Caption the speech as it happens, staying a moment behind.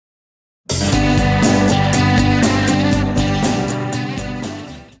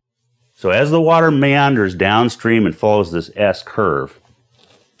So as the water meanders downstream and follows this S curve,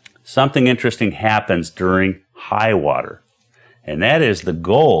 something interesting happens during high water. And that is the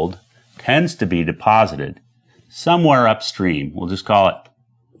gold tends to be deposited somewhere upstream. We'll just call it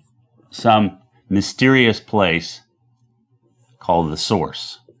some mysterious place called the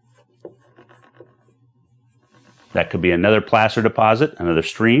source. That could be another placer deposit, another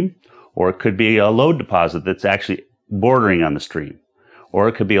stream, or it could be a lode deposit that's actually bordering on the stream. Or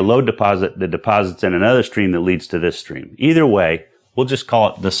it could be a lode deposit that deposits in another stream that leads to this stream. Either way, we'll just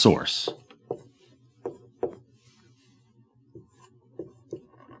call it the source.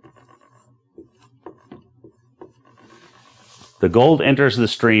 The gold enters the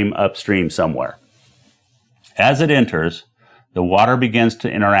stream upstream somewhere. As it enters, the water begins to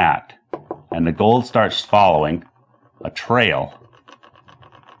interact, and the gold starts following a trail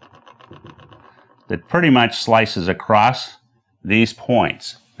that pretty much slices across these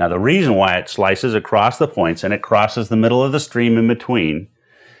points. Now, the reason why it slices across the points and it crosses the middle of the stream in between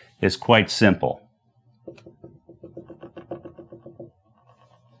is quite simple.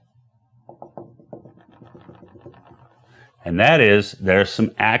 And that is, there's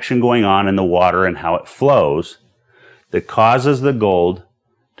some action going on in the water and how it flows that causes the gold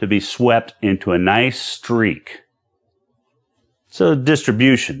to be swept into a nice streak. So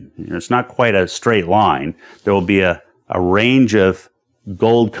distribution, it's not quite a straight line. There will be a range of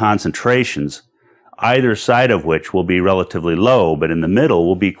gold concentrations, either side of which will be relatively low, but in the middle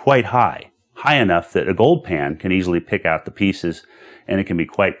will be quite high. High enough that a gold pan can easily pick out the pieces, and it can be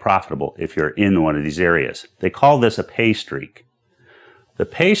quite profitable if you're in one of these areas. They call this a pay streak. The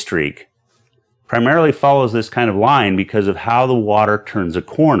pay streak primarily follows this kind of line because of how the water turns a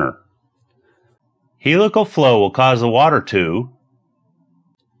corner. Helical flow will cause the water to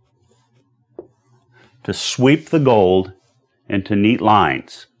sweep the gold into neat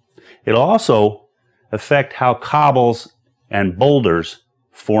lines. It'll also affect how cobbles and boulders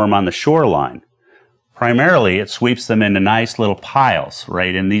form on the shoreline. Primarily, it sweeps them into nice little piles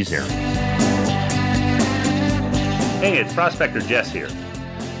right in these areas. Hey, it's Prospector Jess here.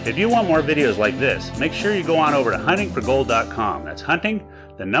 If you want more videos like this, make sure you go on over to huntingforgold.com. That's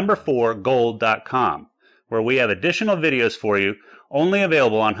hunting4gold.com, where we have additional videos for you only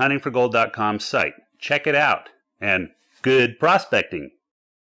available on huntingforgold.com's site. Check it out, and good prospecting!